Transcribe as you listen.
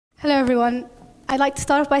Hello, everyone. I'd like to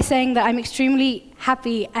start off by saying that I'm extremely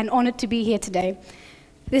happy and honored to be here today.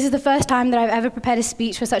 This is the first time that I've ever prepared a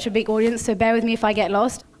speech for such a big audience, so bear with me if I get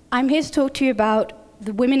lost. I'm here to talk to you about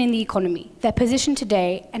the women in the economy, their position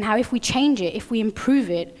today, and how if we change it, if we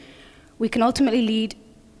improve it, we can ultimately lead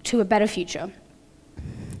to a better future.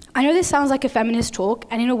 I know this sounds like a feminist talk,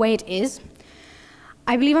 and in a way it is.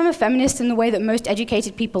 I believe I'm a feminist in the way that most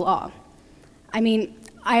educated people are. I mean,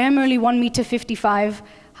 I am only 1.55 meters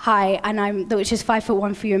high, which is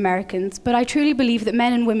 5'1" for you Americans, but I truly believe that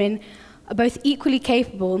men and women are both equally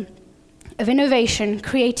capable of innovation,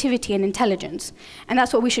 creativity, and intelligence, and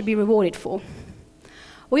that's what we should be rewarded for.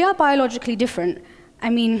 We are biologically different. I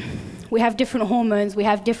mean, we have different hormones, we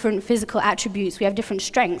have different physical attributes, we have different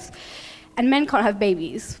strengths, and men can't have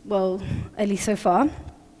babies, well, at least so far.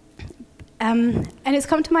 And it's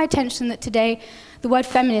come to my attention that today the word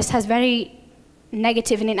feminist has very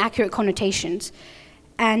negative and inaccurate connotations.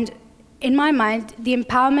 And in my mind, the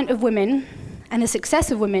empowerment of women and the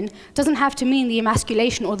success of women doesn't have to mean the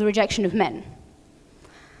emasculation or the rejection of men.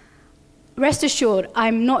 Rest assured,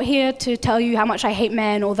 I'm not here to tell you how much I hate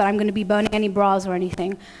men or that I'm going to be burning any bras or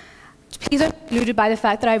anything. Please don't be deluded by the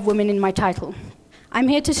fact that I have women in my title. I'm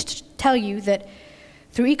here to tell you that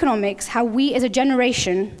through economics, how we as a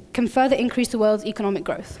generation can further increase the world's economic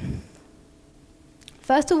growth.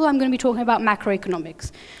 First of all, I'm going to be talking about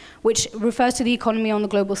macroeconomics, which refers to the economy on the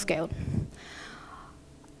global scale.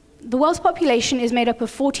 The world's population is made up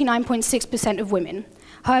of 49.6% of women.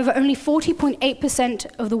 However, only 40.8%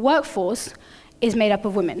 of the workforce is made up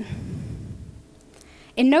of women.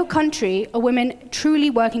 In no country are women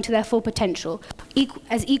truly working to their full potential,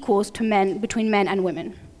 as equals to men, between men and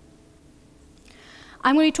women.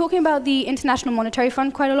 I'm going to be talking about the International Monetary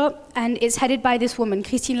Fund quite a lot, and it's headed by this woman,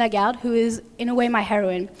 Christine Lagarde, who is, in a way, my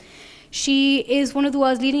heroine. She is one of the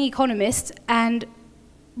world's leading economists and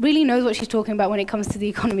really knows what she's talking about when it comes to the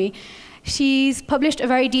economy. She's published a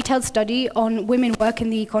very detailed study on women work in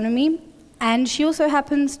the economy, and she also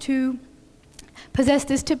happens to possess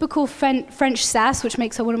this typical French sass, which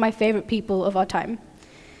makes her one of my favorite people of our time.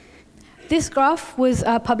 This graph was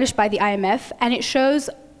published by the IMF, and it shows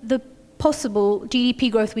the possible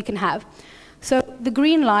GDP growth we can have. So the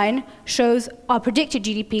green line shows our predicted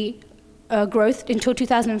GDP growth until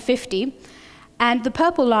 2050, and the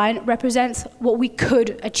purple line represents what we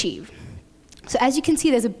could achieve. So as you can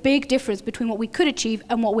see, there's a big difference between what we could achieve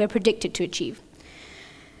and what we're predicted to achieve.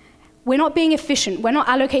 We're not being efficient. We're not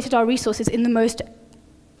allocated our resources in the most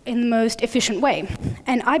efficient way.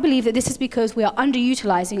 And I believe that this is because we are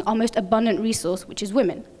underutilizing our most abundant resource, which is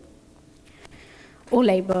women. Or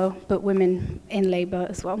labor, but women in labor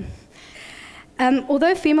as well.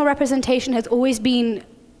 Although female representation has always been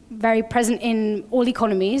very present in all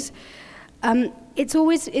economies,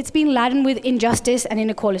 it's been laden with injustice and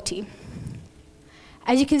inequality.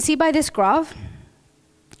 As you can see by this graph,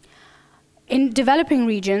 in developing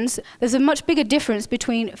regions, there's a much bigger difference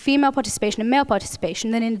between female participation and male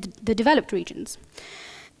participation than in the developed regions.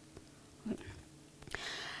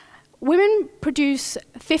 Women produce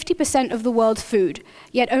 50% of the world's food,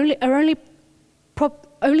 yet only own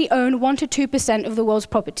 1 to 2% of the world's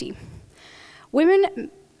property. Women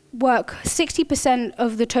work 60%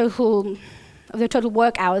 of the total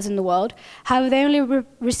work hours in the world, however they only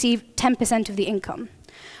receive 10% of the income.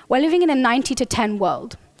 We're living in a 90 to 10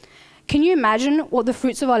 world. Can you imagine what the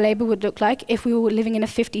fruits of our labor would look like if we were living in a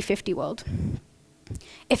 50-50 world?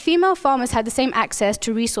 If female farmers had the same access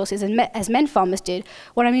to resources as men farmers did,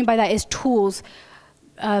 what I mean by that is tools,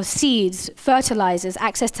 seeds, fertilizers,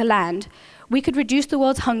 access to land, we could reduce the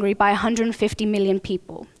world's hunger by 150 million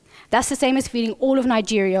people. That's the same as feeding all of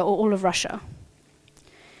Nigeria or all of Russia.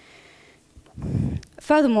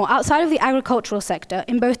 Furthermore, outside of the agricultural sector,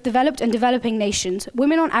 in both developed and developing nations,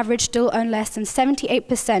 women on average still earn less than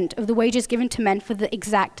 78% of the wages given to men for the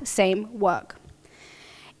exact same work.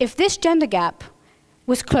 If this gender gap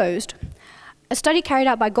was closed, a study carried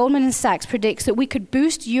out by Goldman Sachs predicts that we could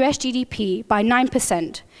boost US GDP by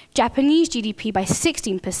 9%, Japanese GDP by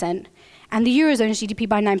 16%, and the Eurozone's GDP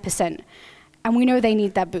by 9%. And we know they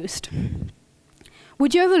need that boost.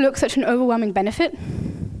 Would you overlook such an overwhelming benefit?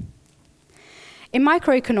 In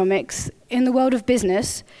microeconomics, in the world of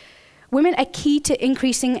business, women are key to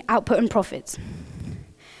increasing output and profits.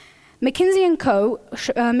 McKinsey & Co.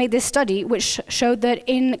 made this study which showed that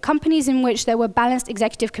in companies in which there were balanced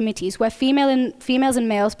executive committees where females and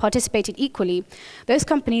males participated equally, those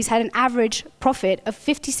companies had an average profit of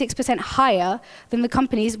 56% higher than the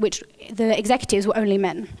companies which the executives were only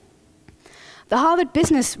men. The Harvard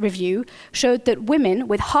Business Review showed that women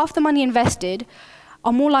with half the money invested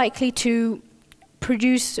are more likely to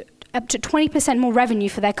produce up to 20% more revenue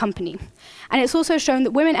for their company. And it's also shown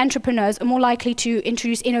that women entrepreneurs are more likely to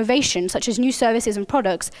introduce innovation, such as new services and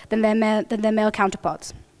products, than their male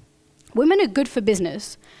counterparts. Women are good for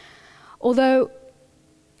business, although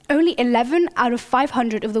only 11 out of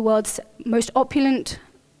 500 of the world's most opulent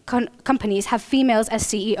companies have females as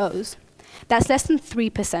CEOs. That's less than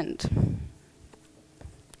 3%.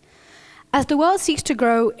 As the world seeks to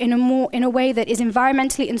grow in a way that is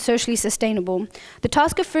environmentally and socially sustainable, the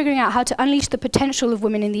task of figuring out how to unleash the potential of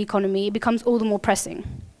women in the economy becomes all the more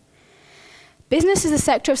pressing. Business is a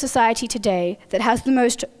sector of society today that has the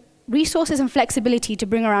most resources and flexibility to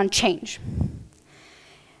bring around change.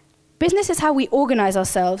 Business is how we organize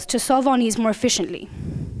ourselves to solve our needs more efficiently.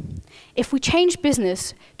 If we change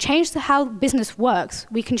business, change how business works,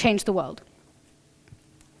 we can change the world.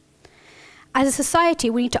 As a society,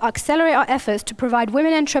 we need to accelerate our efforts to provide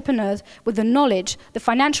women entrepreneurs with the knowledge, the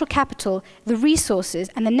financial capital, the resources,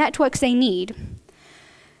 and the networks they need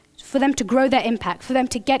for them to grow their impact, for them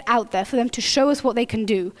to get out there, for them to show us what they can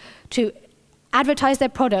do, to advertise their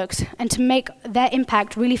products, and to make their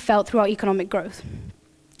impact really felt through our economic growth.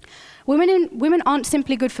 Women aren't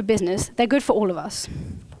simply good for business, they're good for all of us.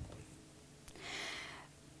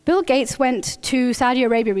 Bill Gates went to Saudi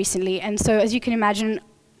Arabia recently, and so as you can imagine,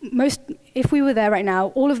 if we were there right now,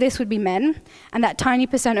 all of this would be men, and that tiny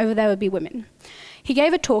percent over there would be women. He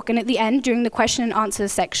gave a talk, and at the end, during the question and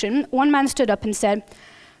answers section, one man stood up and said,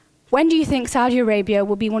 "When do you think Saudi Arabia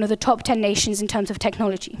will be one of the top 10 nations in terms of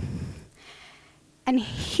technology?" And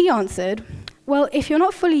he answered, "Well, if you're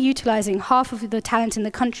not fully utilizing half of the talent in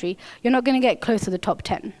the country, you're not going to get close to the top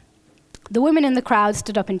 10. The women in the crowd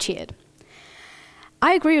stood up and cheered.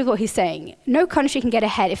 I agree with what he's saying. No country can get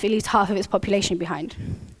ahead if it leaves half of its population behind.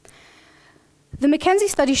 The McKinsey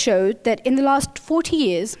study showed that in the last 40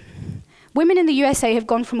 years, women in the USA have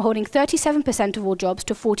gone from holding 37% of all jobs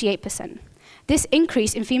to 48%. This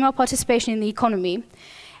increase in female participation in the economy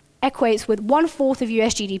equates with 1/4 of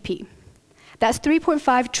US GDP. That's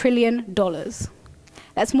 $3.5 trillion.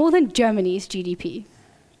 That's more than Germany's GDP.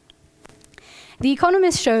 The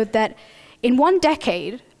Economist showed that in 1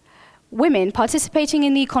 decade, women participating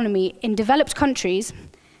in the economy in developed countries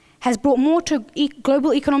has brought more to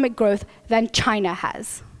global economic growth than China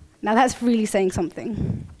has. Now that's really saying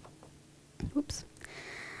something. Oops.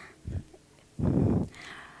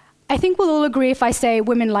 I think we'll all agree if I say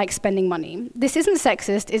women like spending money. This isn't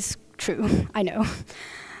sexist, it's true, I know.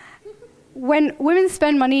 When women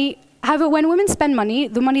spend money, however, when women spend money,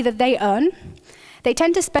 the money that they earn, they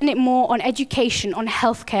tend to spend it more on education, on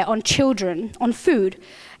healthcare, on children, on food,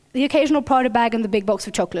 the occasional Prada bag and the big box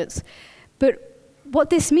of chocolates. But what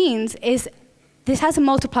this means is this has a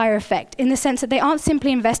multiplier effect in the sense that they aren't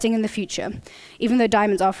simply investing in the future, even though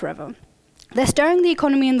diamonds are forever. They're stirring the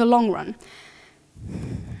economy in the long run.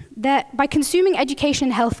 By consuming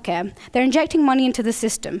education and healthcare, they're injecting money into the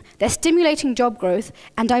system. They're stimulating job growth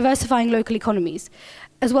and diversifying local economies,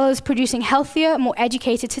 as well as producing healthier, more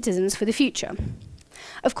educated citizens for the future.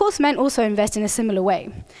 Of course, men also invest in a similar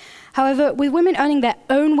way. However, with women earning their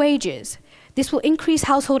own wages, this will increase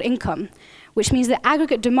household income, which means that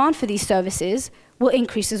aggregate demand for these services will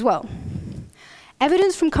increase as well.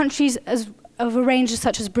 Evidence from countries of a range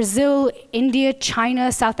such as Brazil, India,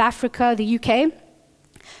 China, South Africa, the UK,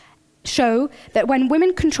 show that when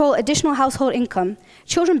women control additional household income,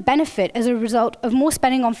 children benefit as a result of more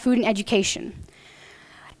spending on food and education.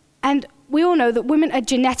 And we all know that women are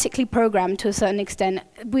genetically programmed to a certain extent.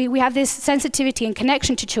 We have this sensitivity and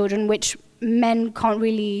connection to children which men can't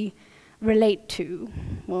really relate to.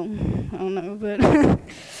 Well, I don't know, but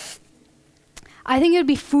I think it would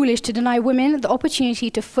be foolish to deny women the opportunity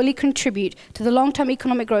to fully contribute to the long-term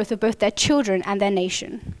economic growth of both their children and their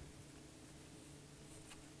nation.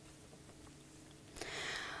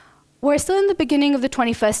 We're still in the beginning of the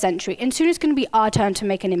 21st century, and soon it's going to be our turn to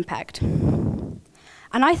make an impact.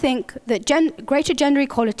 And I think that greater gender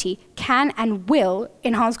equality can and will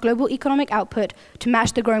enhance global economic output to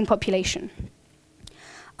match the growing population.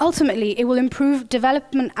 Ultimately, it will improve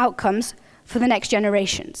development outcomes for the next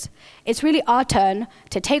generations. It's really our turn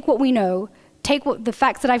to take what we know, take the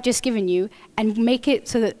facts that I've just given you, and make it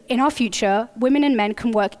so that in our future, women and men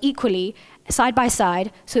can work equally, side by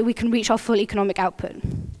side, so that we can reach our full economic output.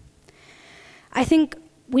 I think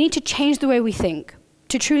we need to change the way we think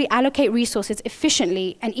to truly allocate resources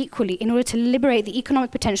efficiently and equally in order to liberate the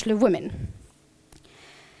economic potential of women.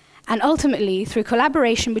 And ultimately, through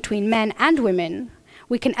collaboration between men and women,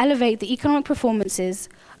 we can elevate the economic performances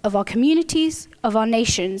of our communities, of our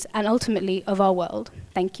nations, and ultimately of our world.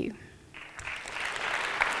 Thank you.